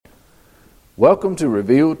Welcome to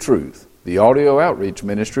Revealed Truth, the audio outreach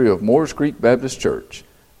ministry of Moores Creek Baptist Church.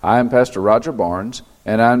 I am Pastor Roger Barnes,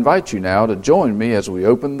 and I invite you now to join me as we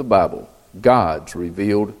open the Bible, God's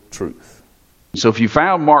Revealed Truth. So if you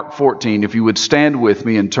found Mark 14, if you would stand with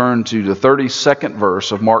me and turn to the 32nd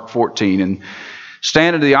verse of Mark 14 and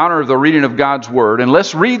stand in the honor of the reading of God's Word. And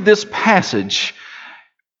let's read this passage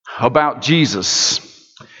about Jesus.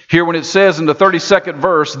 Here when it says in the 32nd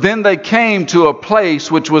verse, "Then they came to a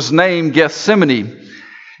place which was named Gethsemane.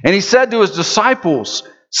 And he said to his disciples,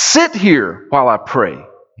 'Sit here while I pray.'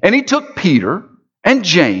 And he took Peter and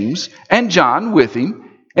James and John with him,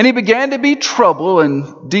 and he began to be troubled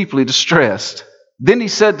and deeply distressed. Then he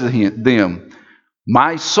said to them,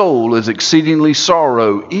 'My soul is exceedingly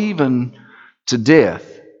sorrow, even to death.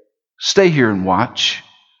 Stay here and watch.'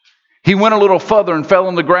 He went a little further and fell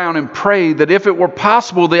on the ground and prayed that if it were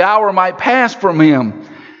possible, the hour might pass from him.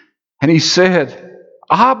 And he said,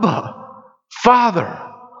 'Abba, Father,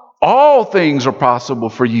 all things are possible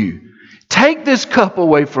for you. Take this cup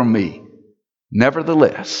away from me.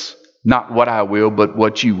 Nevertheless, not what I will, but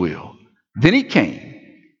what you will.' Then he came,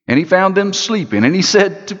 and he found them sleeping. And he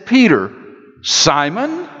said to Peter,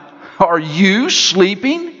 'Simon, are you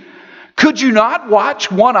sleeping? Could you not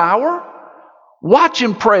watch 1 hour? Watch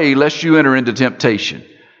and pray, lest you enter into temptation.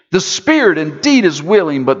 The spirit indeed is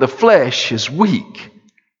willing, but the flesh is weak.'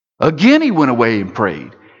 Again he went away and prayed,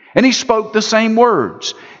 and he spoke the same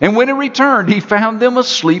words. And when he returned, he found them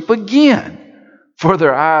asleep again, for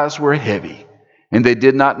their eyes were heavy, and they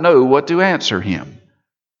did not know what to answer him.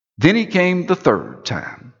 Then he came the third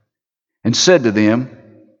time, and said to them,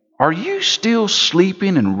 'Are you still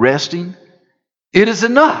sleeping and resting? It is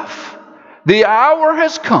enough. The hour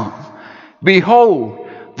has come. Behold,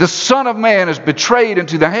 the Son of Man is betrayed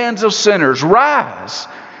into the hands of sinners. Rise,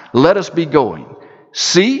 let us be going.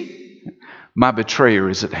 See, my betrayer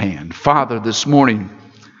is at hand.'" Father, this morning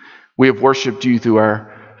we have worshiped you through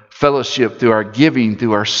our fellowship, through our giving,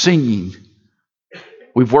 through our singing.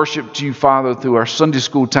 We've worshiped you, Father, through our Sunday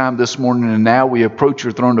school time this morning, and now we approach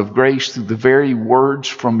your throne of grace through the very words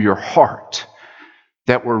from your heart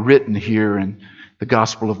that were written here in the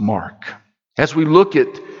Gospel of Mark. As we look at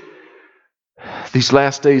these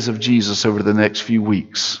last days of Jesus over the next few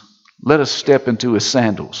weeks, let us step into his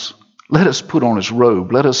sandals. Let us put on his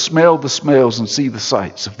robe. Let us smell the smells and see the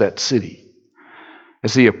sights of that city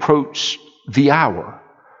as he approached the hour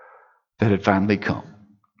that had finally come.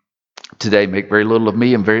 Today, make very little of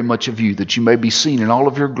me and very much of you, that you may be seen in all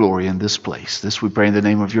of your glory in this place. This we pray in the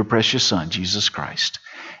name of your precious Son, Jesus Christ.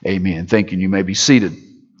 Amen. Thank you. You may be seated.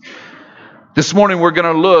 This morning we're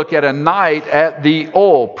going to look at a night at the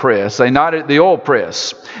oil press, a night at the oil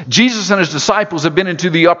press. Jesus and his disciples have been into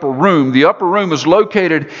the upper room. The upper room is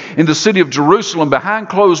located in the city of Jerusalem behind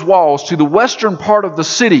closed walls to the western part of the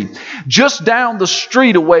city, just down the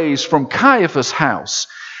street a ways from Caiaphas' house.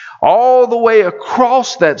 All the way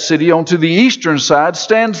across that city onto the eastern side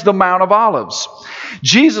stands the Mount of Olives.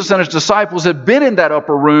 Jesus and his disciples had been in that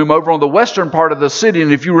upper room over on the western part of the city.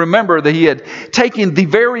 And if you remember that he had taken the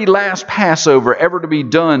very last Passover ever to be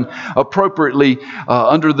done appropriately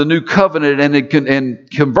under the new covenant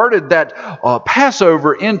and converted that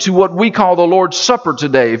Passover into what we call the Lord's Supper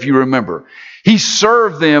today, if you remember. He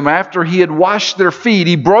served them after he had washed their feet.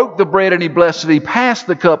 He broke the bread and he blessed it. He passed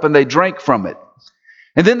the cup and they drank from it.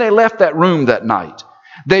 And then they left that room that night.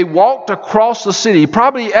 They walked across the city,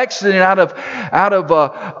 probably exiting out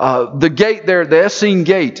of the gate there, the Essene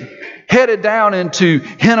Gate, headed down into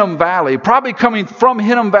Hinnom Valley, probably coming from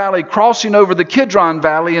Hinnom Valley, crossing over the Kidron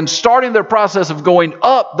Valley, and starting their process of going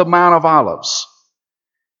up the Mount of Olives.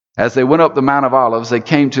 As they went up the Mount of Olives, they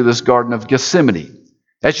came to this Garden of Gethsemane.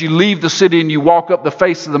 As you leave the city and you walk up the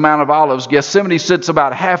face of the Mount of Olives, Gethsemane sits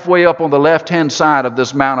about halfway up on the left-hand side of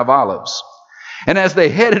this Mount of Olives. And as they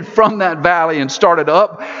headed from that valley and started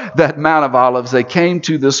up that Mount of Olives, they came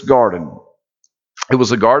to this garden. It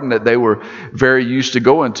was a garden that they were very used to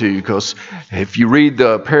going to, because if you read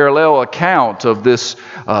the parallel account of this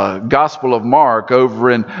Gospel of Mark over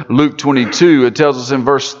in Luke 22, it tells us in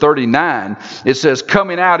verse 39, it says,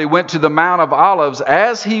 "Coming out, he went to the Mount of Olives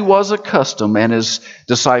as he was accustomed, and his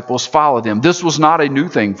disciples followed him." This was not a new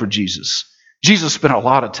thing for Jesus. Jesus spent a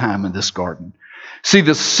lot of time in this garden. See,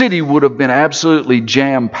 the city would have been absolutely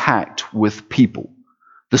jam-packed with people.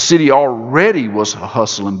 The city already was a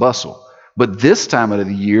hustle and bustle. But this time of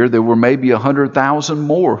the year, there were maybe 100,000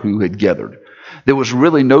 more who had gathered. There was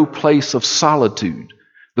really no place of solitude.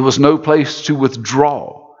 There was no place to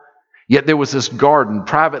withdraw. Yet there was this garden,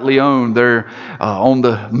 privately owned there on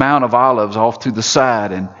the Mount of Olives off to the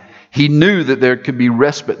side. And he knew that there could be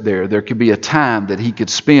respite there. There could be a time that he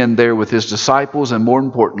could spend there with his disciples, and more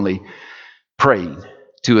importantly, praying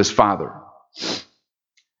to his Father.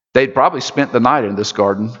 They'd probably spent the night in this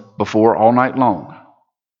garden before all night long,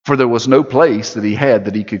 for there was no place that he had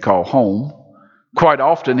that he could call home. Quite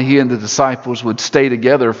often, he and the disciples would stay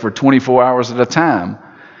together for 24 hours at a time.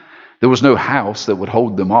 There was no house that would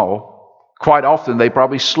hold them all. Quite often, they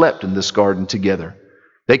probably slept in this garden together.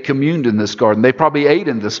 They communed in this garden. They probably ate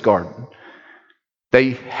in this garden.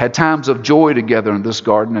 They had times of joy together in this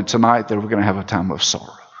garden, and tonight they were going to have a time of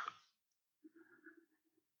sorrow.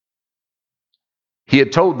 He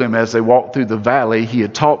had told them as they walked through the valley, he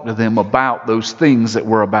had talked to them about those things that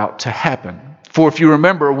were about to happen. For if you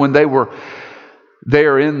remember, when they were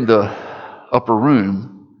there in the upper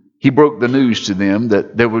room, he broke the news to them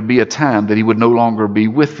that there would be a time that he would no longer be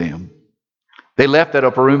with them. They left that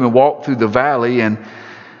upper room and walked through the valley, and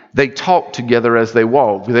they talked together as they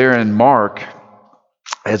walked. There in Mark,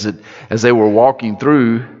 as they were walking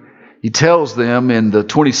through, he tells them in the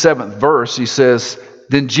 27th verse, he says,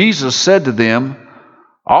 "Then Jesus said to them,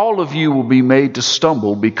 'All of you will be made to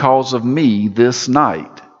stumble because of me this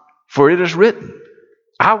night. For it is written,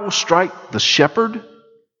 I will strike the shepherd,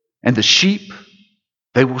 and the sheep,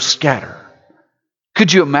 they will scatter.'"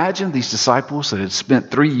 Could you imagine these disciples that had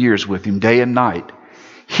spent 3 years with him day and night,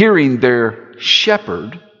 hearing their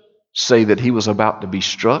shepherd say that he was about to be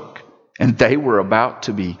struck and they were about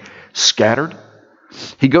to be scattered?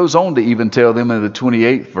 He goes on to even tell them in the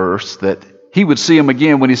 28th verse that he would see them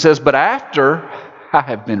again when he says, "But after I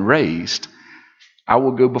have been raised, I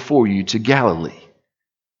will go before you to Galilee."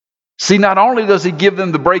 See, not only does he give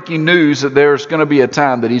them the breaking news that there's going to be a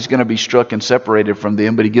time that he's going to be struck and separated from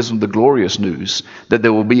them, but he gives them the glorious news that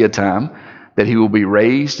there will be a time that he will be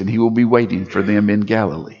raised and he will be waiting for them in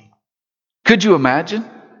Galilee. Could you imagine?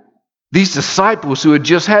 These disciples who had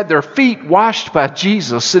just had their feet washed by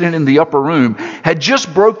Jesus sitting in the upper room, had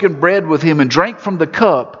just broken bread with him and drank from the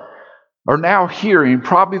cup, are now hearing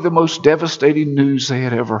probably the most devastating news they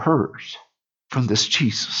had ever heard from this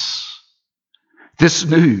Jesus. This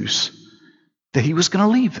news that he was going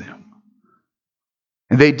to leave them.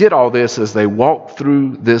 And they did all this as they walked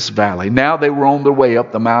through this valley. Now they were on their way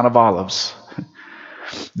up the Mount of Olives.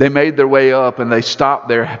 They made their way up and they stopped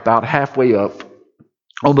there about halfway up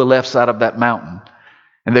on the left side of that mountain.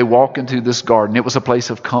 And they walked into this garden. It was a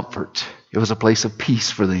place of comfort. It was a place of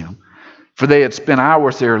peace for them. For they had spent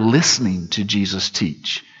hours there listening to Jesus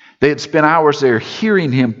teach. They had spent hours there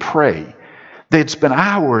hearing him pray. They had spent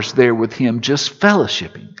hours there with him just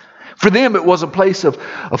fellowshipping. For them, it was a place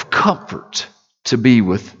of comfort to be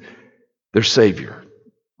with their Savior.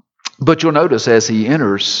 But you'll notice as he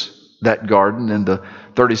enters that garden in the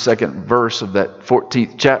 32nd verse of that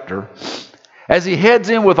 14th chapter, as he heads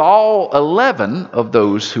in with all 11 of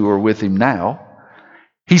those who are with him now,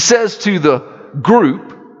 he says to the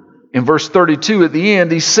group, in verse 32 at the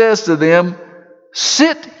end, he says to them,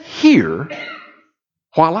 "Sit here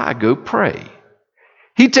while I go pray."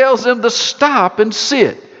 He tells them to stop and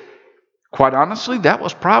sit. Quite honestly, that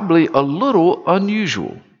was probably a little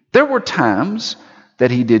unusual. There were times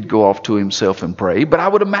that he did go off to himself and pray, but I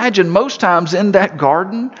would imagine most times in that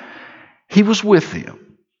garden, he was with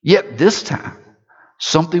them. Yet this time,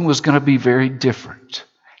 something was going to be very different.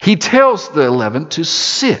 He tells the 11 to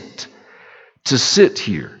sit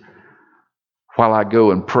here while I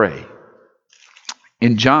go and pray.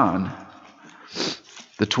 In John,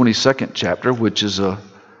 the 22nd chapter, which is a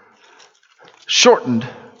shortened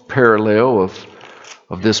parallel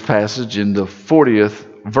of this passage, in the 40th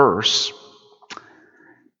verse,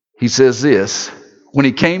 he says this, "When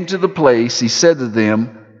he came to the place, he said to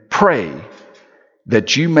them, 'Pray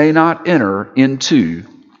that you may not enter into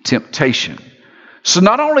temptation.'" So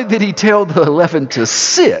not only did he tell the 11 to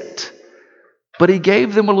sit, but he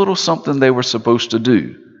gave them a little something they were supposed to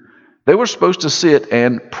do. They were supposed to sit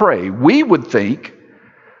and pray. We would think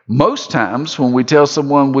most times when we tell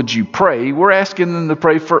someone, "Would you pray?" we're asking them to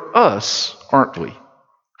pray for us, aren't we?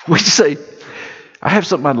 We say, "I have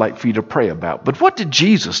something I'd like for you to pray about." But what did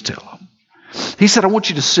Jesus tell them? He said, "I want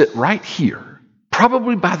you to sit right here,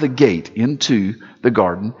 probably by the gate into the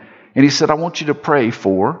garden." And he said, "I want you to pray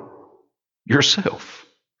for yourself.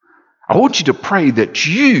 I want you to pray that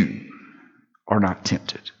you are not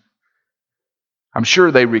tempted." I'm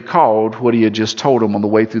sure they recalled what he had just told them on the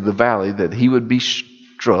way through the valley, that he would be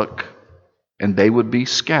struck and they would be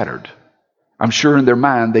scattered. I'm sure in their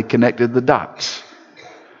mind they connected the dots.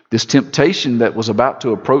 This temptation that was about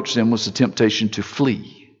to approach them was the temptation to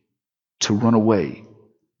flee, to run away,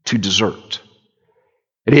 to desert.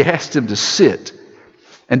 And he asked them to sit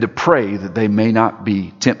and to pray that they may not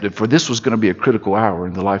be tempted. For this was going to be a critical hour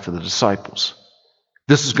in the life of the disciples.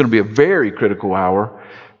 This is going to be a very critical hour.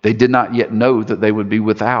 They did not yet know that they would be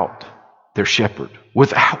without their shepherd,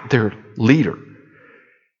 without their leader.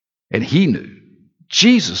 And he knew,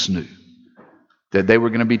 Jesus knew, that they were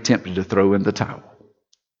going to be tempted to throw in the towel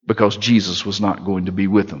because Jesus was not going to be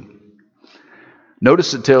with them.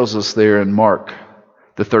 Notice it tells us there in Mark,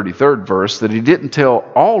 the 33rd verse, that he didn't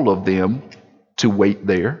tell all of them to wait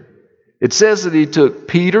there. It says that he took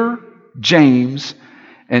Peter, James,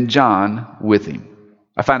 and John with him.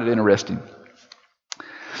 I find it interesting.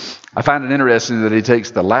 That he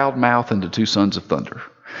takes the loudmouth and the two sons of thunder.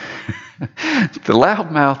 The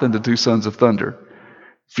loudmouth and the two sons of thunder.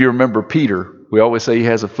 If you remember Peter, we always say he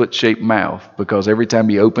has a foot-shaped mouth because every time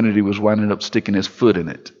he opened it, he was winding up sticking his foot in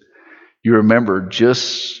it. You remember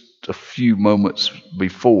just a few moments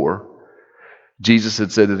before, Jesus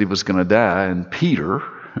had said that he was going to die, and Peter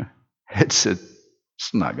had said,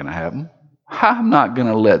 it's not going to happen. I'm not going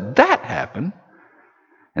to let that happen.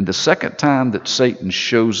 And the second time that Satan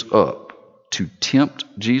shows up to tempt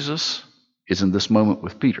Jesus is in this moment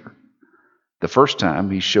with Peter. The first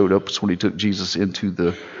time he showed up was when he took Jesus into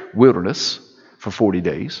the wilderness for 40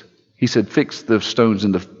 days. He said, fix the stones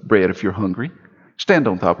into bread if you're hungry. Stand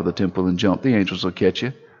on top of the temple and jump. The angels will catch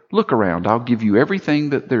you. Look around. I'll give you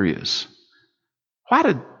everything that there is. Why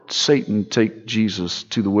did Satan take Jesus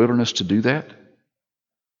to the wilderness to do that?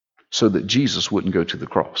 So that Jesus wouldn't go to the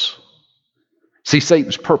cross. See,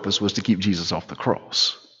 Satan's purpose was to keep Jesus off the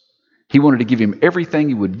cross. He wanted to give him everything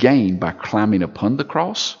he would gain by climbing upon the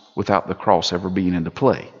cross without the cross ever being into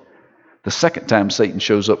play. The second time Satan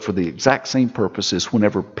shows up for the exact same purpose is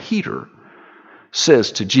whenever Peter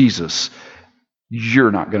says to Jesus,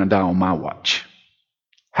 you're not going to die on my watch.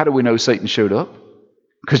 How do we know Satan showed up?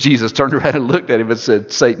 Because Jesus turned around and looked at him and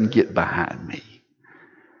said, Satan, get behind me.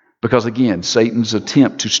 Because again, Satan's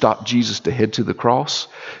attempt to stop Jesus to head to the cross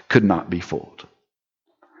could not be foiled.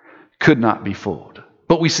 Could not be foiled.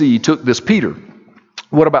 But we see he took this Peter.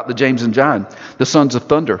 What about the James and John, the sons of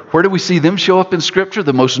thunder? Where do we see them show up in Scripture?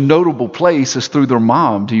 The most notable place is through their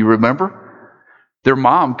mom. Do you remember? Their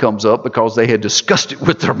mom comes up because they had discussed it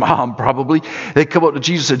with their mom probably. They come up to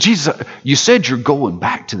Jesus and said, Jesus, you said you're going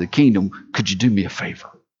back to the kingdom. Could you do me a favor?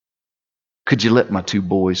 Could you let my two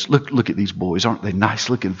boys, look at these boys, aren't they nice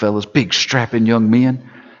looking fellas, big strapping young men?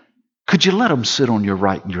 Could you let them sit on your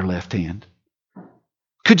right and your left hand?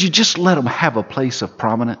 Could you just let them have a place of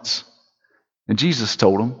prominence? And Jesus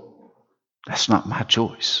told them, that's not my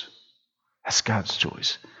choice. That's God's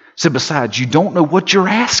choice. He said, besides, you don't know what you're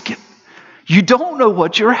asking. You don't know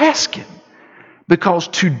what you're asking. Because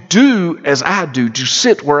to do as I do, to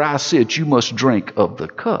sit where I sit, you must drink of the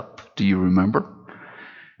cup. Do you remember?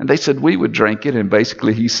 And they said, we would drink it. And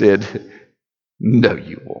basically he said, no,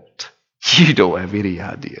 you won't. You don't have any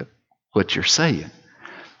idea what you're saying.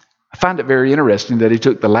 I find it very interesting that he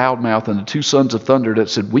took the loudmouth and the two sons of thunder that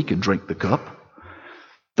said, we can drink the cup.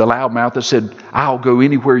 The loudmouth that said, I'll go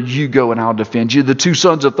anywhere you go and I'll defend you. The two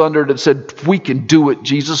sons of thunder that said, we can do it,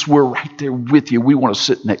 Jesus. We're right there with you. We want to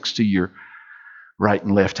sit next to your right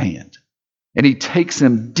and left hand. And he takes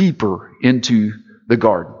them deeper into the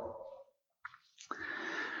garden.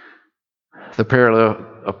 The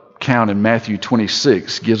parallel account in Matthew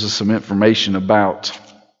 26 gives us some information about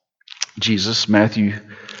Jesus. Matthew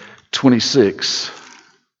 26,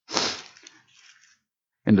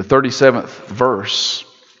 in the 37th verse,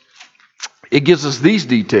 it gives us these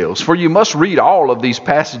details. For you must read all of these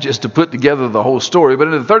passages to put together the whole story. But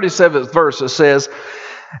in the 37th verse it says,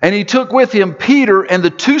 and he took with him Peter and the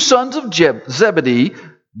two sons of Zebedee,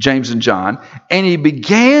 James and John, and he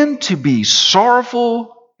began to be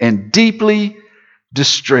sorrowful and deeply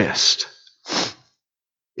distressed.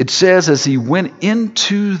 It says as he went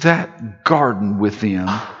into that garden with them,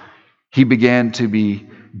 he began to be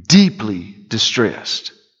deeply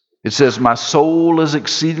distressed. It says, my soul is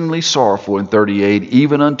exceedingly sorrowful in 38,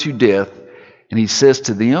 even unto death. And he says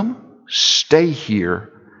to them, stay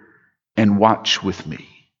here and watch with me.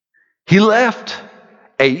 He left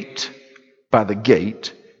 8 by the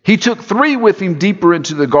gate. He took 3 with him deeper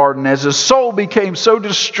into the garden. As his soul became so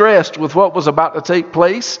distressed with what was about to take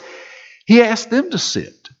place, he asked them to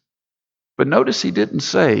sit. But notice he didn't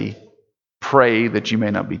say, pray that you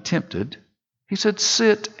may not be tempted. He said,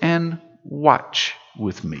 sit and watch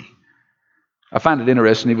with me. I find it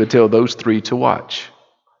interesting he would tell those 3 to watch.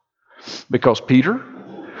 Because Peter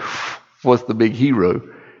was the big hero.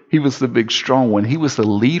 He was the big strong one. He was the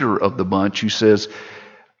leader of the bunch who says,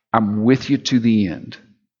 I'm with you to the end.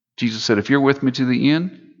 Jesus said, if you're with me to the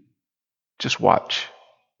end, just watch.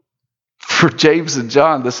 For James and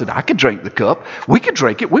John, they said, I can drink the cup. We can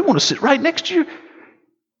drink it. We want to sit right next to you.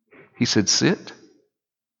 He said, sit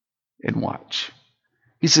and watch.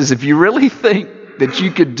 He says, if you really think that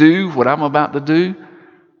you could do what I'm about to do,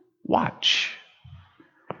 watch.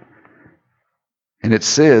 And it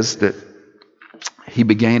says that he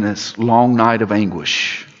began this long night of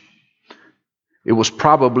anguish. It was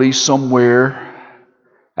probably somewhere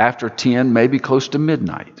after 10, maybe close to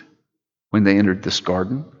midnight, when they entered this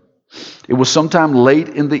garden. It was sometime late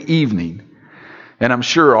in the evening, and I'm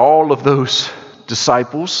sure all of those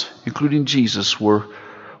disciples, including Jesus, were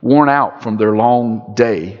worn out from their long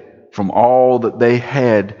day, from all that they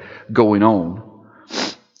had going on.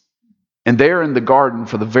 And there in the garden,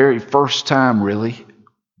 for the very first time, really,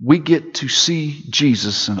 we get to see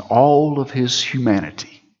Jesus in all of his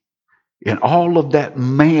humanity, in all of that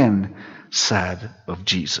man side of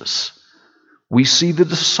Jesus. We see the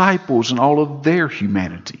disciples in all of their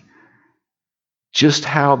humanity, just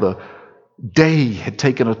how the day had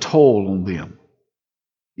taken a toll on them,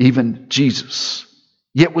 even Jesus.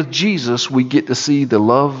 Yet with Jesus, we get to see the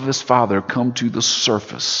love of his Father come to the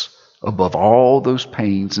surface above all those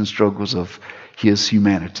pains and struggles of his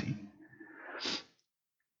humanity.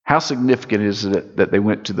 How significant is it that they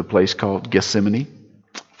went to the place called Gethsemane?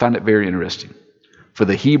 I find it very interesting. For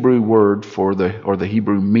the Hebrew word or the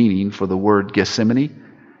Hebrew meaning for the word Gethsemane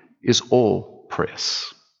is oil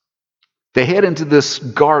press. They head into this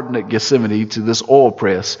garden at Gethsemane, to this oil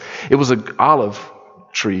press. It was an olive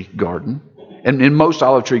tree garden. And in most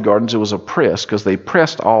olive tree gardens, it was a press because they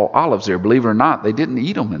pressed all olives there. Believe it or not, they didn't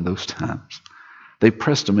eat them in those times. They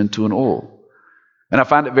pressed them into an oil. And I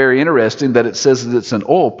find it very interesting that it says that it's an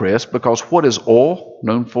oil press, because what is oil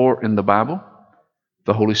known for in the Bible?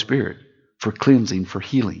 The Holy Spirit, for cleansing, for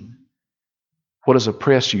healing. What is a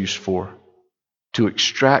press used for? To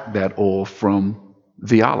extract that oil from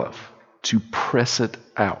the olive, to press it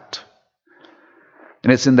out.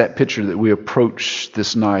 And it's in that picture that we approach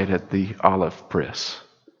this night at the olive press.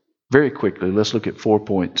 Very quickly, let's look at 4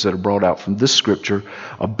 points that are brought out from this scripture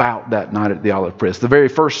about that night at the olive press. The very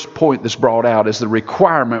first point that's brought out is the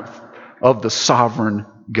requirement of the sovereign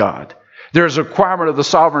God. There is a requirement of the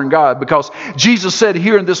sovereign God, because Jesus said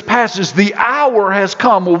here in this passage, the hour has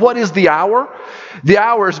come. Well, what is the hour? The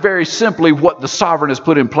hour is very simply what the sovereign has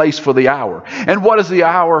put in place for the hour. And what is the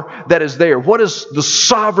hour that is there? What does the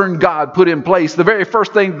sovereign God put in place? The very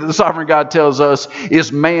first thing that the sovereign God tells us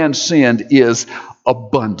is man's sin is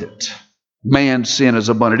abundant. Man's sin is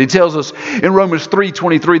abundant. He tells us in Romans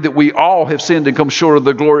 3:23 that we all have sinned and come short of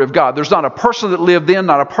the glory of God. There's not a person that lived then,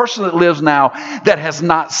 not a person that lives now, that has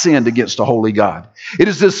not sinned against a holy God. It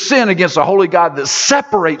is this sin against a holy God that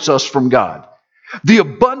separates us from God. The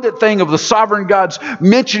abundant thing of the sovereign God's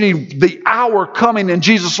mentioning the hour coming in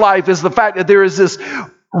Jesus' life is the fact that there is this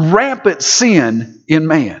rampant sin in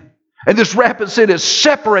man. And this rampant sin has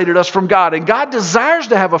separated us from God. And God desires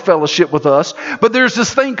to have a fellowship with us, but there's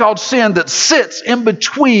this thing called sin that sits in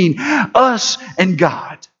between us and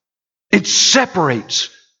God. It separates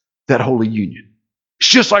that holy union. It's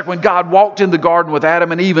just like when God walked in the garden with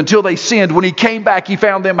Adam and Eve until they sinned. When he came back, he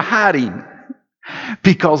found them hiding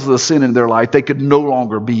because of the sin in their life. They could no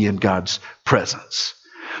longer be in God's presence.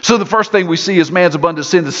 So the first thing we see is man's abundant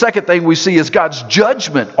sin. The second thing we see is God's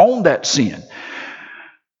judgment on that sin.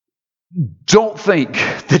 Don't think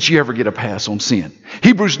that you ever get a pass on sin.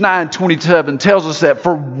 Hebrews 9:27 tells us that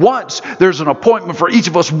for once there's an appointment for each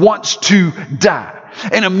of us once to die.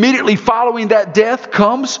 And immediately following that death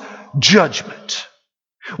comes judgment.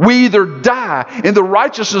 We either die in the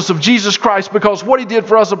righteousness of Jesus Christ because what he did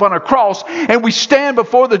for us upon a cross, and we stand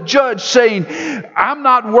before the judge saying, I'm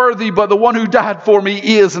not worthy, but the one who died for me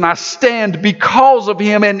is, and I stand because of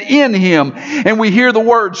him and in him. And we hear the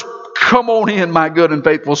words, come on in, my good and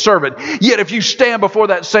faithful servant. Yet if you stand before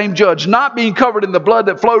that same judge, not being covered in the blood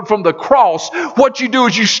that flowed from the cross, what you do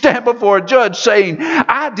is you stand before a judge saying,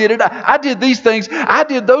 I did it, I did these things, I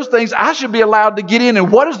did those things, I should be allowed to get in.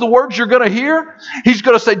 And what is the words you're going to hear? He's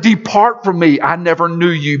going to say, depart from me, I never knew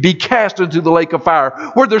you. Be cast into the lake of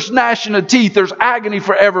fire, where there's gnashing of teeth, there's agony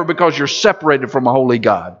forever, because you're separated from a holy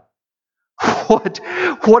God.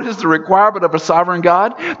 What is the requirement of a sovereign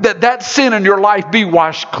God? That sin in your life be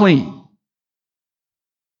washed clean.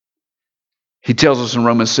 He tells us in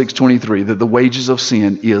Romans 6:23 that the wages of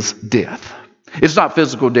sin is death. It's not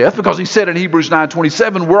physical death, because he said in Hebrews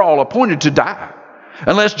 9:27, we're all appointed to die.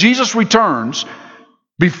 Unless Jesus returns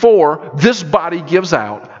before this body gives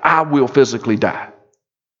out, I will physically die.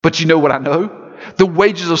 But you know what I know? The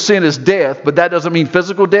wages of sin is death, but that doesn't mean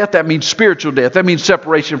physical death. That means spiritual death. That means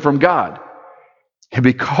separation from God. And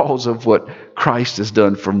because of what Christ has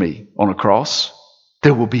done for me on a cross,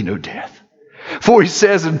 there will be no death. For he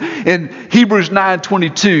says in Hebrews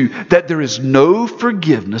 9:22 that there is no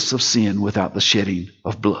forgiveness of sin without the shedding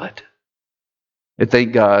of blood. And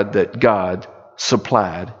thank God that God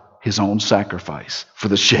supplied his own sacrifice for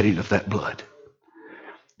the shedding of that blood.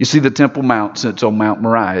 You see, the Temple Mount sits on Mount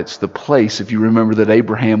Moriah. It's the place, if you remember, that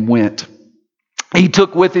Abraham went. He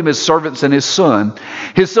took with him his servants and his son.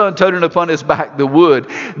 His son toting upon his back the wood.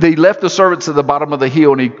 They left the servants at the bottom of the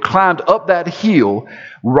hill, and he climbed up that hill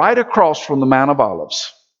right across from the Mount of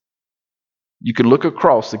Olives. You can look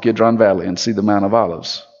across the Kidron Valley and see the Mount of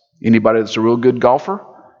Olives. Anybody that's a real good golfer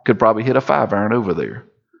could probably hit a 5-iron over there.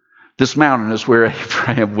 This mountain is where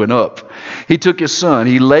Abraham went up. He took his son.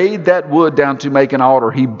 He laid that wood down to make an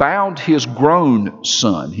altar. He bound his grown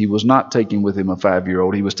son. He was not taking with him a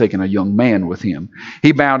 5-year-old. He was taking a young man with him.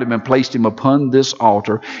 He bound him and placed him upon this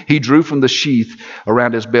altar. He drew from the sheath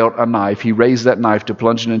around his belt a knife. He raised that knife to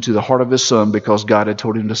plunge it into the heart of his son because God had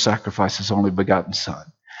told him to sacrifice his only begotten son.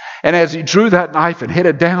 And as he drew that knife and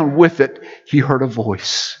headed down with it, he heard a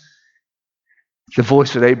voice. The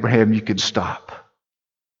voice of Abraham, you can stop.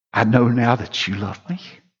 I know now that you love me.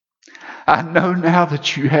 I know now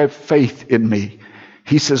that you have faith in me.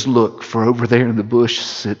 He says, look, for over there in the bush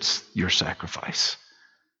sits your sacrifice.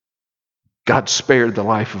 God spared the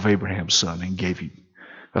life of Abraham's son and gave him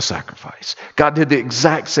a sacrifice. God did the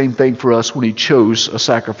exact same thing for us when he chose a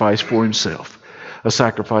sacrifice for himself. A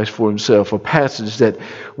sacrifice for himself. A passage that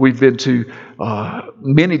we've been to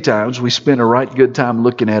many times. We spent a right good time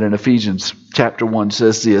looking at in Ephesians chapter 1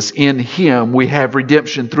 says this, in him we have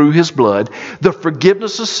redemption through his blood, the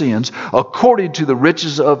forgiveness of sins according to the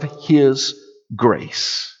riches of his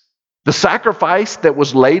grace. The sacrifice that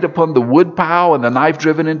was laid upon the wood pile and the knife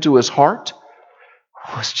driven into his heart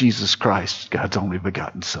was Jesus Christ, God's only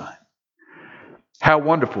begotten son. How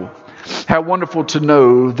wonderful. How wonderful to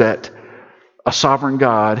know that a sovereign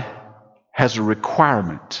God has a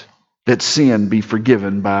requirement that sin be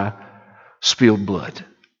forgiven by spilled blood.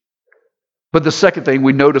 But the second thing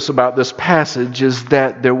we notice about this passage is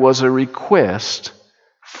that there was a request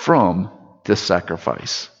from this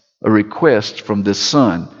sacrifice, a request from this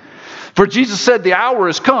son. For Jesus said the hour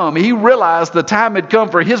has come. He realized the time had come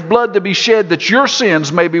for his blood to be shed that your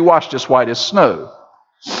sins may be washed as white as snow.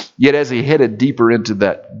 Yet as he headed deeper into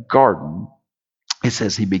that garden, it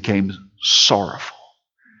says he became sorrowful.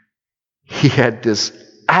 He had this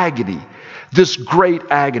agony, this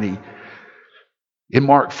great agony. In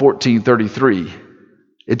Mark 14:33,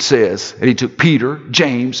 it says, and he took Peter,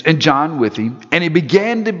 James, and John with him, and he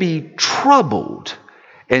began to be troubled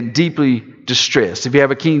and deeply distressed. If you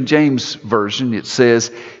have a King James version, it says,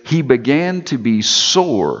 he began to be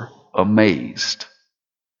sore amazed.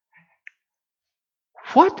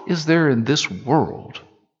 What is there in this world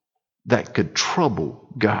that could trouble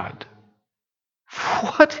God?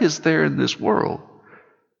 What is there in this world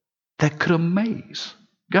that could amaze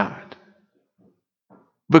God?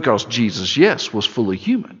 Because Jesus, yes, was fully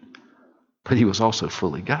human, but he was also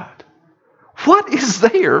fully God. What is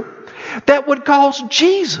there that would cause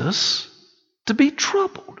Jesus to be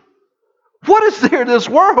troubled? What is there in this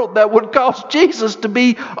world that would cause Jesus to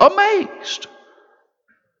be amazed?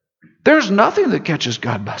 There's nothing that catches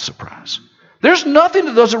God by surprise. There's nothing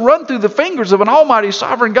that doesn't run through the fingers of an almighty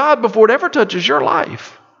sovereign God before it ever touches your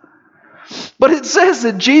life. But it says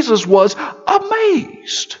that Jesus was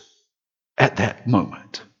amazed at that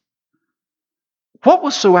moment. What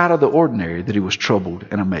was so out of the ordinary that he was troubled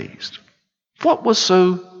and amazed? What was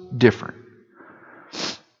so different?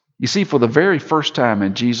 You see, for the very first time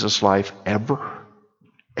in Jesus' life ever,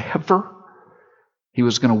 he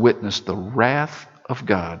was going to witness the wrath of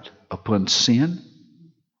God upon sin,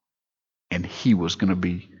 and he was going to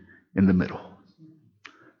be in the middle.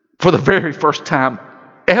 For the very first time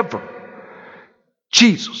ever,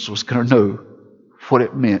 Jesus was going to know what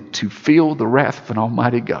it meant to feel the wrath of an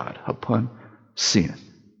almighty God upon sin.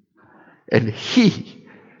 And he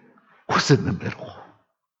was in the middle.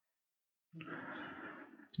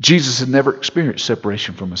 Jesus had never experienced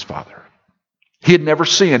separation from his Father. He had never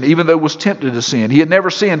sinned, even though he was tempted to sin. He had never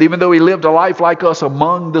sinned, even though he lived a life like us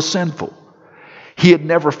among the sinful. He had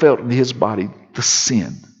never felt in his body the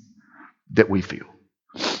sin that we feel.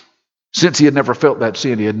 Since he had never felt that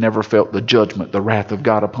sin, he had never felt the judgment, the wrath of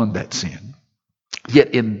God upon that sin.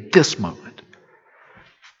 Yet in this moment,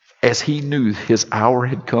 as he knew his hour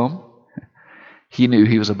had come, he knew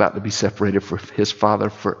he was about to be separated from his Father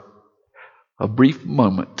for a brief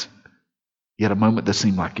moment, yet a moment that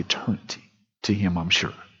seemed like eternity to him, I'm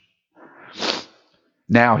sure.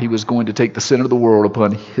 Now he was going to take the sin of the world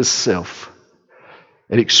upon himself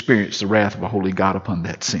and experience the wrath of a holy God upon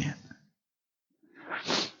that sin.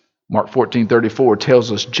 Mark 14:34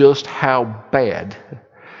 tells us just how bad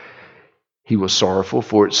he was sorrowful,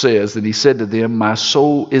 for it says that he said to them, my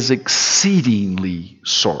soul is exceedingly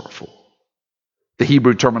sorrowful. The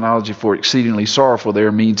Hebrew terminology for exceedingly sorrowful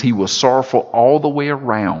there means he was sorrowful all the way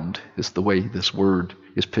around, is the way this word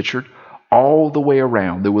is pictured. All the way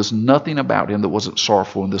around. There was nothing about him that wasn't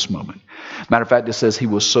sorrowful in this moment. Matter of fact, it says he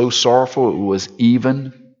was so sorrowful it was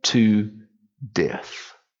even to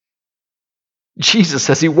death. Jesus,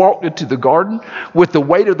 as he walked into the garden with the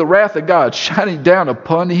weight of the wrath of God shining down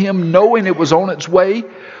upon him, knowing it was on its way,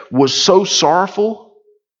 was so sorrowful,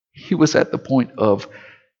 he was at the point of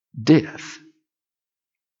death.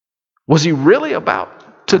 Was he really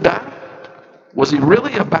about to die? Was he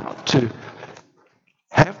really about to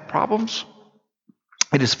have problems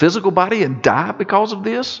in his physical body and die because of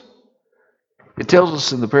this? It tells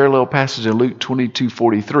us in the parallel passage in Luke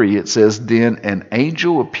 22:43, it says, "Then an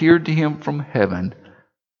angel appeared to him from heaven,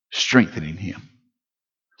 strengthening him."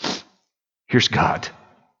 Here's God,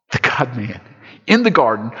 the God-man, in the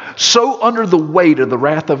garden, so under the weight of the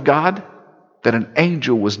wrath of God that an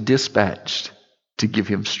angel was dispatched to give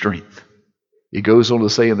him strength. He goes on to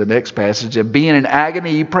say in the next passage, "And being in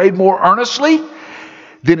agony, he prayed more earnestly.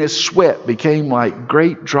 Then his sweat became like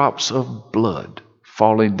great drops of blood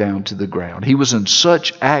falling down to the ground." He was in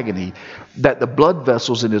such agony that the blood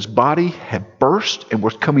vessels in his body had burst and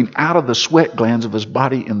were coming out of the sweat glands of his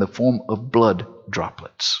body in the form of blood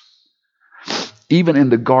droplets. Even in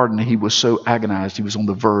the garden, he was so agonized, he was on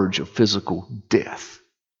the verge of physical death.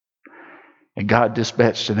 And God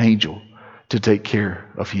dispatched an angel to take care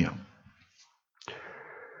of him.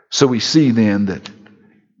 So we see then that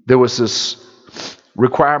there was this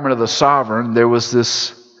requirement of the sovereign. There was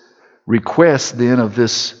this request then of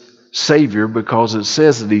this Savior, because it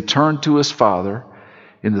says that he turned to his Father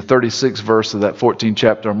in the 36th verse of that 14th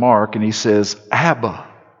chapter of Mark, and he says, "Abba,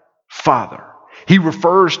 Father." He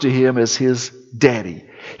refers to him as his daddy.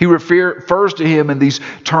 He refers to him in these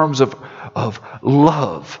terms of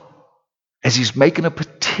love. As he's making a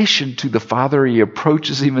petition to the Father, he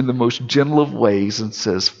approaches him in the most gentle of ways and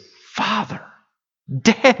says, "Father,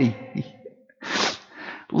 Daddy.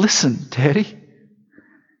 Listen, Daddy."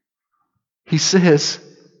 He says,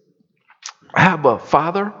 "Abba,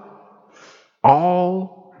 Father,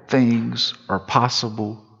 all things are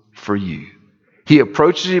possible for you." He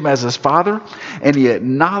approaches him as his Father, and he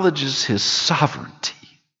acknowledges his sovereignty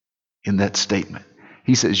in that statement.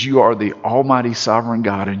 He says, "You are the almighty sovereign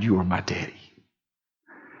God, and you are my daddy."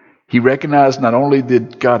 He recognized not only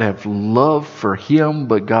did God have love for him,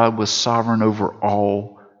 but God was sovereign over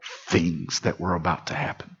all things that were about to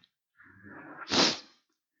happen.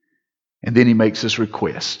 And then he makes this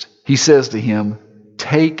request. He says to him,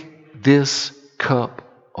 "Take this cup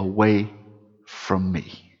away from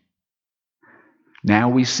me." Now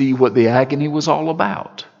we see what the agony was all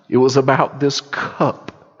about. It was about this cup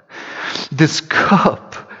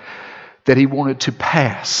that he wanted to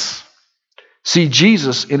pass. See,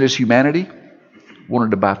 Jesus in his humanity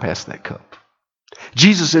wanted to bypass that cup.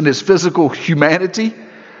 Jesus in his physical humanity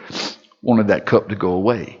wanted that cup to go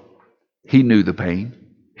away. He knew the pain.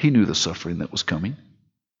 He knew the suffering that was coming.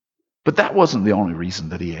 But that wasn't the only reason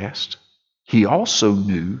that he asked. He also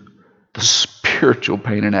knew the spiritual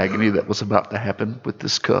pain and agony that was about to happen with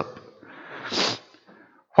this cup.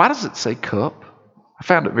 Why does it say cup? I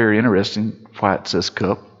found it very interesting why it says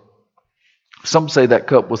cup. Some say that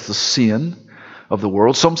cup was the sin of the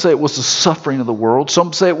world. Some say it was the suffering of the world.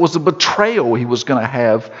 Some say it was the betrayal he was going to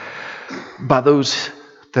have by those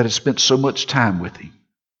that had spent so much time with him.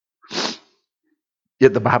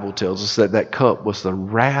 Yet the Bible tells us that that cup was the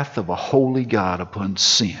wrath of a holy God upon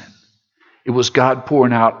sin. It was God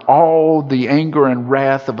pouring out all the anger and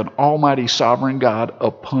wrath of an almighty sovereign God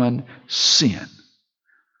upon sin.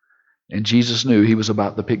 And Jesus knew he was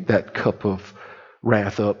about to pick that cup of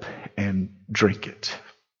wrath up and drink it.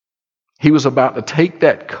 He was about to take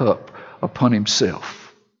that cup upon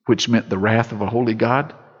himself, which meant the wrath of a holy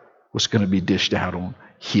God was going to be dished out on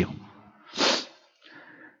him.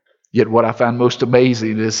 Yet what I find most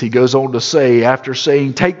amazing is he goes on to say, after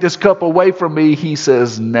saying, "Take this cup away from me," he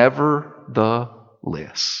says,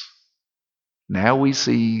 "Nevertheless." Now we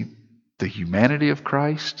see the humanity of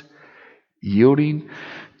Christ yielding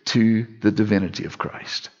to the divinity of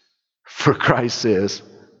Christ. For Christ says,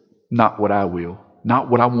 "Not what I will, not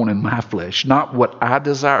what I want in my flesh, not what I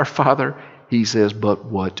desire, Father," he says, "but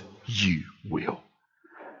what you will."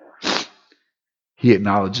 He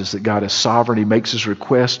acknowledges that God is sovereign. He makes his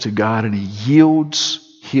request to God, and he yields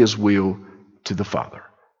his will to the Father.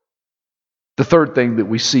 The third thing that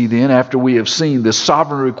we see then, after we have seen the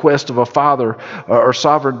sovereign request of a father, or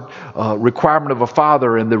sovereign requirement of a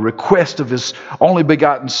father, and the request of his only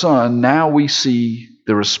begotten Son, now we see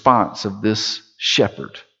the response of this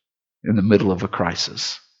shepherd in the middle of a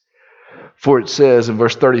crisis. For it says in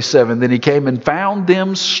verse 37, then he came and found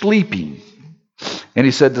them sleeping. And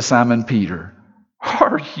he said to Simon Peter,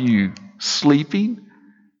 are you sleeping?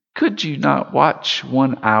 Could you not watch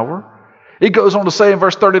 1 hour? It goes on to say in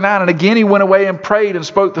verse 39, and again he went away and prayed and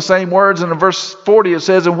spoke the same words. And in verse 40 it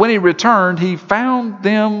says, and when he returned, he found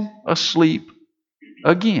them asleep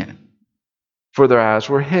again, for their eyes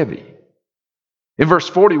were heavy. In verse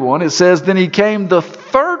 41 it says, then he came the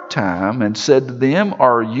third time and said to them,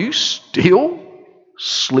 are you still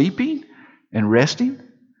sleeping and resting?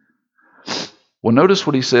 Well, notice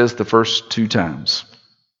what he says the first 2 times.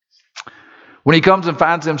 When he comes and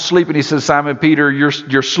finds them sleeping, he says, Simon Peter,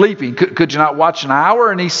 you're sleeping. Could you not watch 1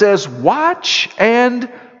 hour? And he says, watch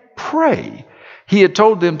and pray. He had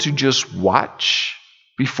told them to just watch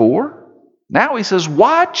before. Now he says,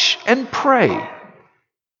 watch and pray.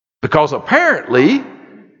 Because apparently,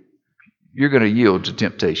 you're going to yield to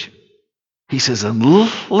temptation. He says,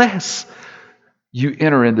 unless you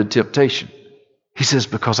enter into temptation. He says,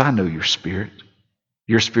 because I know your spirit.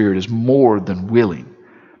 Your spirit is more than willing.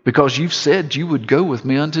 Because you've said you would go with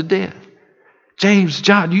me unto death. James,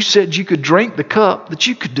 John, you said you could drink the cup, that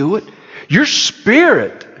you could do it. Your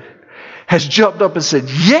spirit has jumped up and said,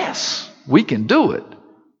 yes, we can do it.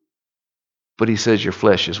 But he says your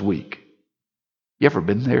flesh is weak. You ever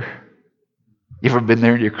been there? You ever been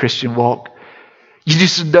there in your Christian walk? You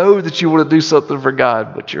just know that you want to do something for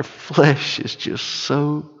God, but your flesh is just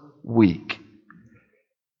so weak.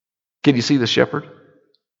 Can you see the shepherd?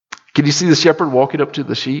 Can you see the shepherd walking up to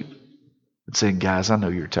the sheep and saying, guys, I know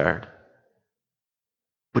you're tired,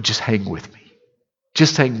 but just hang with me.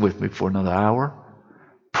 Just hang with me for another hour.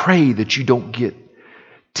 Pray that you don't get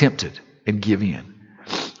tempted and give in.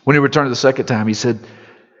 When he returned the second time, he said,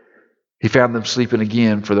 he found them sleeping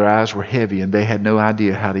again, for their eyes were heavy, and they had no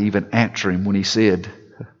idea how to even answer him when he said,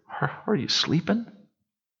 are you sleeping?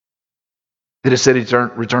 Then it said he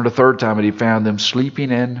returned a third time, and he found them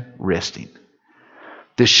sleeping and resting.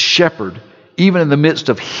 This shepherd, even in the midst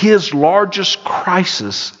of his largest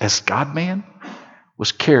crisis as God-man,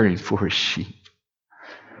 was caring for his sheep.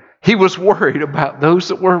 He was worried about those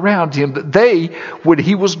that were around him, that they, when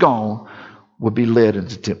he was gone, would be led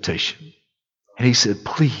into temptation. And he said,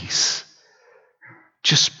 please,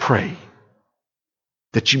 just pray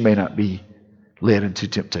that you may not be led into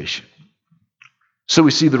temptation. So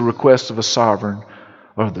we see the request of a sovereign,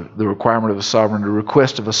 or the requirement of a sovereign, the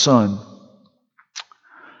request of a son.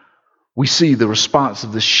 We see the response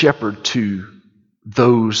of the shepherd to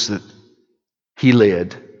those that he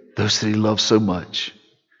led, those that he loved so much.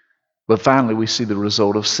 But finally, we see the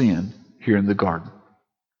result of sin here in the garden.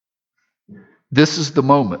 This is the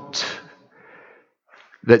moment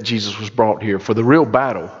that Jesus was brought here. For the real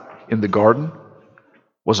battle in the garden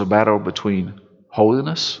was a battle between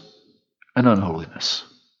holiness and unholiness.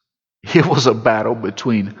 It was a battle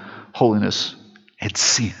between holiness and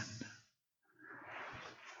sin.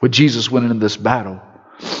 When Jesus went into this battle,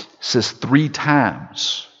 it says 3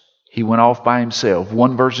 times he went off by himself.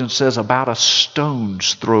 One version says about a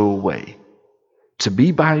stone's throw away, to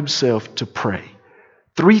be by himself to pray.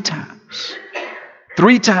 3 times.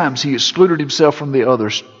 3 times he excluded himself from the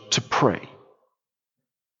others to pray.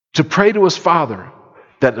 To pray to his Father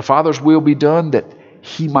that the Father's will be done, that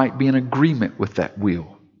he might be in agreement with that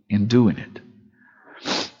will in doing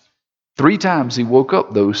it. 3 times he woke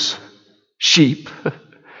up those sheep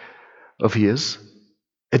of his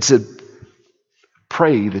and said,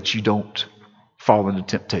 pray that you don't fall into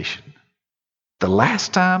temptation. The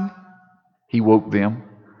last time he woke them,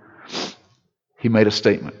 he made a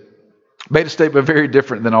statement. Made a statement very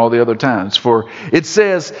different than all the other times. For it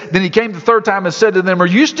says, then he came the third time and said to them, are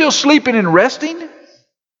you still sleeping and resting?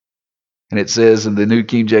 And it says in the New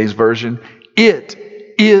King James Version, it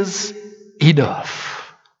is enough.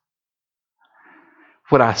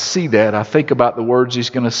 When I see that, I think about the words he's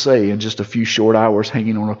going to say in just a few short hours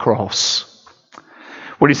hanging on a cross.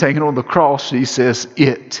 When he's hanging on the cross, he says,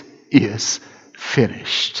 it is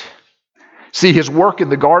finished. See, his work in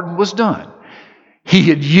the garden was done. He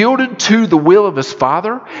had yielded to the will of his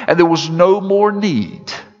Father, and there was no more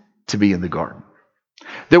need to be in the garden.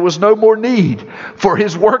 There was no more need, for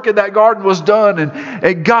his work in that garden was done,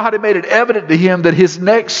 and God had made it evident to him that his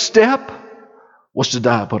next step was to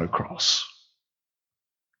die upon a cross.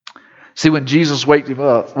 See, when Jesus woke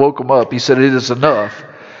him up, he said, it is enough.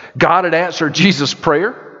 God had answered Jesus'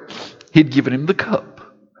 prayer. He'd given him the cup.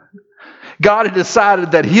 God had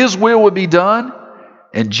decided that his will would be done,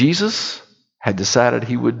 and Jesus had decided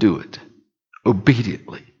he would do it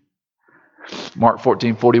obediently. Mark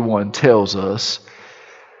 14:41 tells us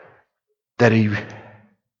that he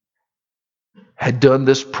had done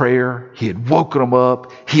this prayer. He had woken them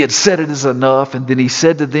up. He had said it is enough. And then he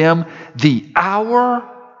said to them, the hour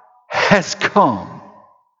has come.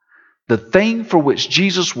 The thing for which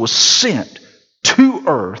Jesus was sent to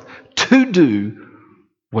earth to do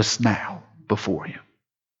was now before him.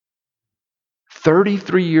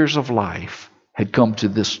 33 years of life had come to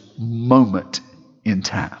this moment in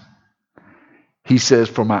time. He says,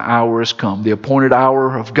 for my hour has come. The appointed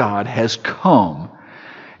hour of God has come.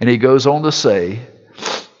 And he goes on to say,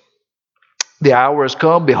 the hour has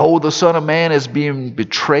come. Behold, the Son of Man is being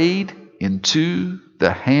betrayed into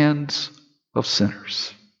the hands of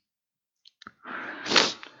sinners.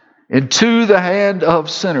 Into the hand of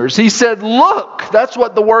sinners. He said, look, that's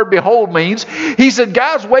what the word behold means. He said,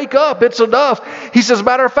 guys, wake up. It's enough. He says,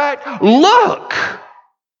 matter of fact, look,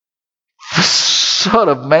 the Son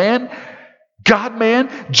of Man, God man,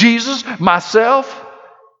 Jesus, myself,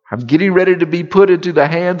 I'm getting ready to be put into the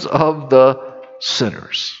hands of the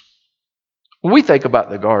sinners. When we think about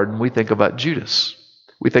the garden, we think about Judas.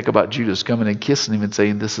 We think about Judas coming and kissing him and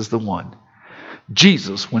saying, this is the one.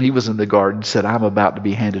 Jesus, when he was in the garden, said, I'm about to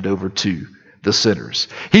be handed over to the sinners.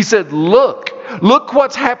 He said, look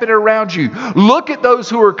what's happening around you. Look at those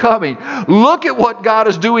who are coming. Look at what God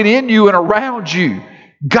is doing in you and around you.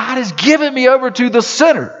 God has given me over to the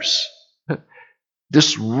sinners.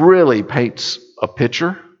 This really paints a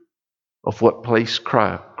picture of what placed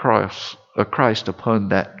Christ upon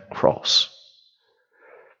that cross.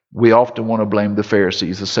 We often want to blame the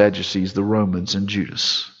Pharisees, the Sadducees, the Romans, and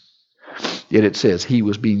Judas. Yet it says he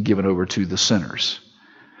was being given over to the sinners.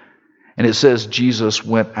 And it says Jesus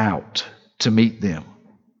went out to meet them.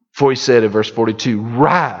 For he said in verse 42,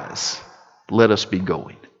 rise, let us be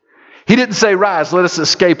going. He didn't say, rise, let us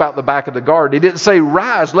escape out the back of the garden. He didn't say,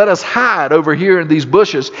 rise, let us hide over here in these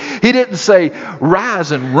bushes. He didn't say,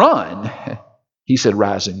 rise and run. He said,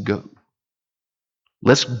 rise and go.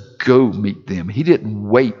 Let's go meet them. He didn't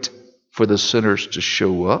wait for the sinners to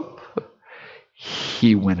show up.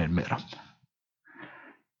 He went and met them.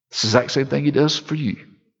 It's the exact same thing he does for you,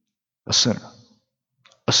 a sinner.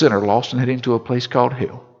 A sinner lost and heading to a place called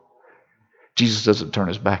hell. Jesus doesn't turn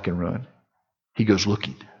his back and run. He goes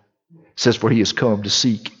looking. It says, for he has come to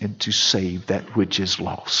seek and to save that which is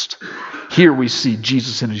lost. Here we see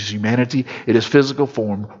Jesus in his humanity, in his physical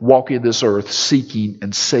form, walking this earth, seeking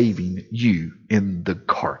and saving you in the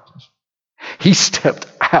garden. He stepped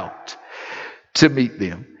out to meet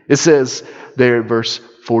them. It says there in verse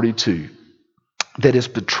 42 that his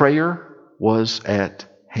betrayer was at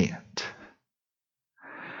hand.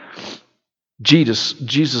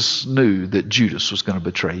 Jesus knew that Judas was going to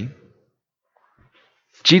betray him.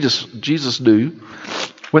 Jesus knew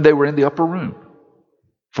when they were in the upper room.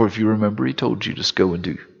 For if you remember, he told Judas, go and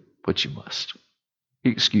do what you must.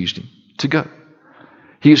 He excused him to go.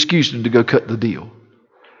 He excused him to go cut the deal.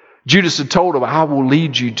 Judas had told him, I will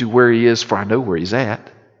lead you to where he is, for I know where he's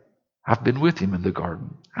at. I've been with him in the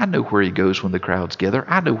garden. I know where he goes when the crowds gather.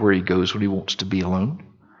 I know where he goes when he wants to be alone.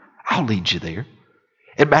 I'll lead you there.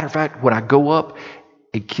 As a matter of fact, when I go up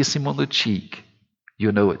and kiss him on the cheek,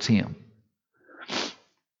 you'll know it's him.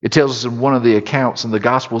 It tells us in one of the accounts in the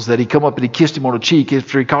Gospels that he come up and he kissed him on the cheek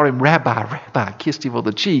after he called him Rabbi, kissed him on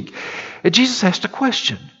the cheek. And Jesus asked a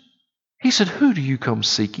question. He said, who do you come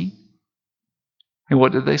seeking? And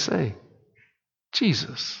what did they say?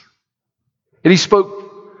 Jesus. And he spoke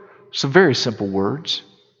some very simple words.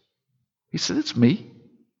 He said, it's me.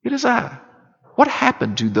 It is I. What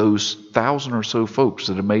happened to those 1,000 or so folks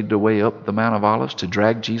that had made their way up the Mount of Olives to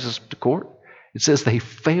drag Jesus to court? It says they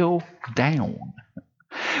fell down.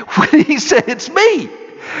 When he said, it's me,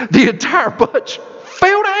 the entire bunch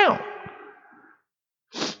fell down.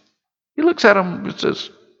 He looks at them and says,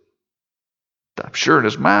 I'm sure in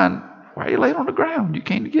his mind, why are you laying on the ground? You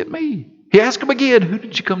came to get me. He asked him again, who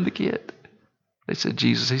did you come to get? They said,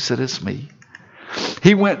 Jesus. He said, it's me.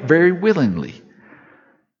 He went very willingly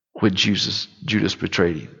when Judas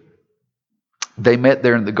betrayed him. They met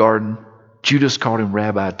there in the garden. Judas called him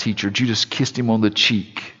rabbi, teacher. Judas kissed him on the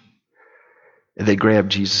cheek. And they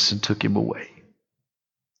grabbed Jesus and took him away.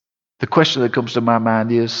 The question that comes to my mind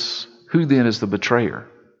is, who then is the betrayer?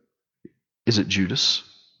 Is it Judas?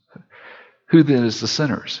 Who then is the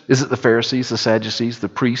sinners? Is it the Pharisees, the Sadducees, the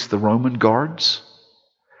priests, the Roman guards?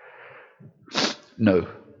 No.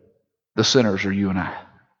 The sinners are you and I.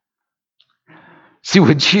 See,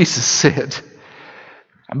 when Jesus said,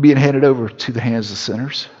 I'm being handed over to the hands of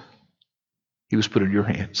sinners, he was put in your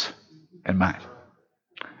hands and mine.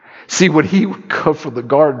 See, when he would come from the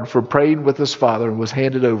garden for praying with his Father and was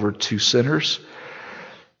handed over to sinners,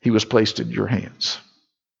 he was placed in your hands.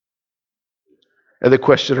 And the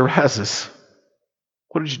question arises,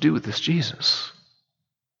 What did you do with this Jesus?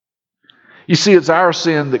 You see, it's our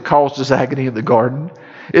sin that caused his agony in the garden.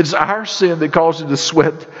 It's our sin that caused him to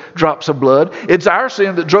sweat drops of blood. It's our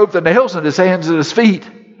sin that drove the nails in his hands and his feet.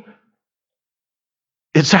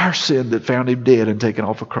 It's our sin that found him dead and taken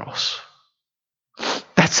off a cross.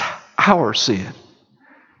 That's our sin.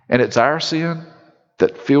 And it's our sin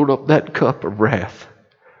that filled up that cup of wrath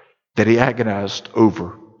that he agonized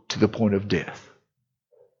over to the point of death.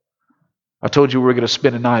 I told you we were going to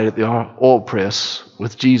spend a night at the oil press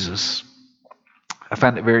with Jesus. I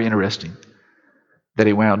found it very interesting that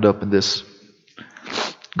he wound up in this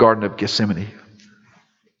Garden of Gethsemane.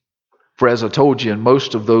 For as I told you, in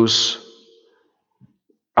most of those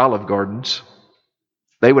olive gardens,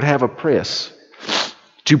 they would have a press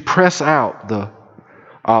to press out the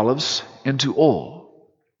olives into oil.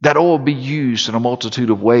 That oil would be used in a multitude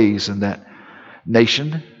of ways in that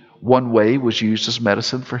nation. One way was used as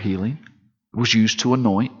medicine for healing. It was used to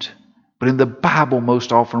anoint. But in the Bible,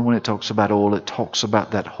 most often when it talks about oil, it talks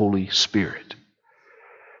about that Holy Spirit.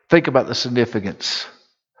 Think about the significance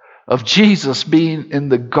of Jesus being in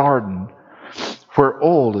the garden where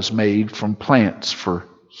oil is made from plants for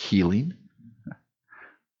healing,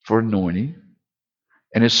 for anointing,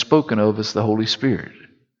 and is spoken of as the Holy Spirit.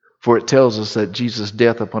 For it tells us that Jesus'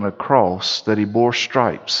 death upon a cross, that he bore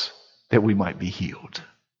stripes that we might be healed.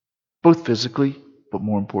 Both physically, but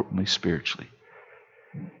more importantly, spiritually.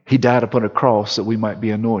 He died upon a cross that we might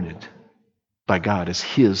be anointed by God as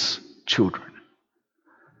his children.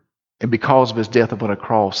 And because of his death upon a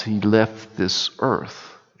cross, he left this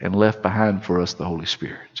earth and left behind for us the Holy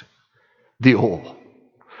Spirit, the oil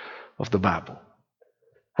of the Bible.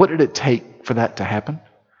 What did it take for that to happen?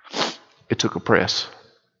 It took a press.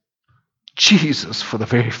 Jesus, for the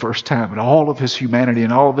very first time in all of his humanity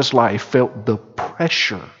and all of his life, felt the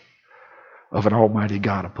pressure of an almighty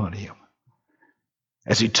God upon him.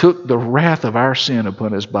 As he took the wrath of our sin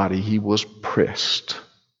upon his body, he was pressed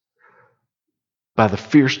by the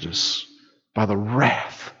fierceness, by the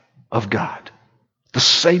wrath of God. The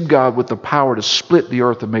same God with the power to split the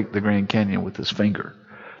earth and make the Grand Canyon with his finger.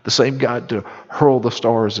 The same God to hurl the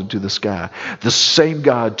stars into the sky. The same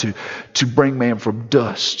God to bring man from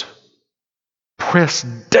dust.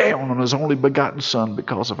 Pressed down on his only begotten Son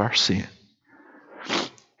because of our sin.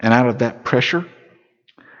 And out of that pressure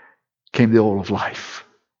came the oil of life.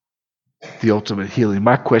 The ultimate healing.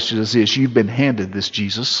 My question is this: you've been handed this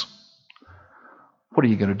Jesus. What are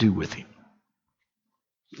you going to do with him?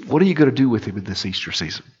 What are you going to do with him in this Easter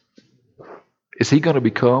season? Is he going to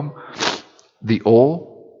become the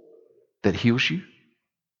oil that heals you?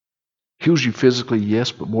 Heals you physically,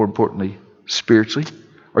 yes, but more importantly, spiritually?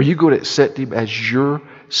 Are you going to accept him as your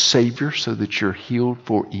Savior so that you're healed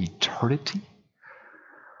for eternity?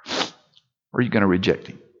 Or are you going to reject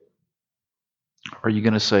him? Are you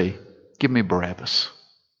going to say, give me Barabbas.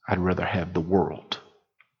 I'd rather have the world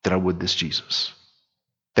than I would this Jesus.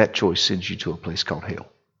 That choice sends you to a place called hell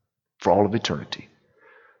for all of eternity,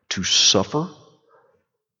 to suffer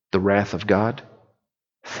the wrath of God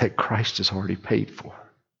that Christ has already paid for.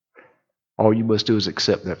 All you must do is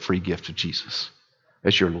accept that free gift of Jesus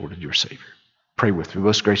as your Lord and your Savior. Pray with me.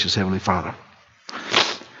 Most gracious Heavenly Father,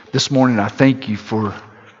 this morning I thank you for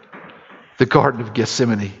the Garden of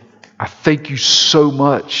Gethsemane. I thank you so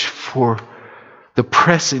much for the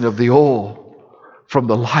pressing of the oil from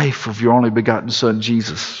the life of your only begotten Son,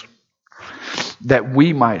 Jesus, that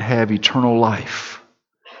we might have eternal life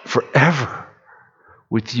forever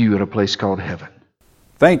with you in a place called heaven.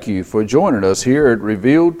 Thank you for joining us here at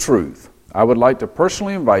Revealed Truth. I would like to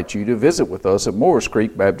personally invite you to visit with us at Morris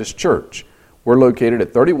Creek Baptist Church. We're located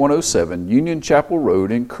at 3107 Union Chapel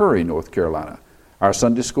Road in Curry, North Carolina. Our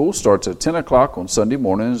Sunday school starts at 10 o'clock on Sunday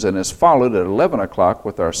mornings and is followed at 11 o'clock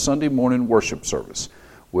with our Sunday morning worship service.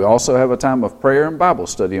 We also have a time of prayer and Bible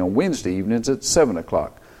study on Wednesday evenings at 7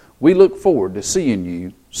 o'clock. We look forward to seeing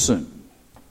you soon.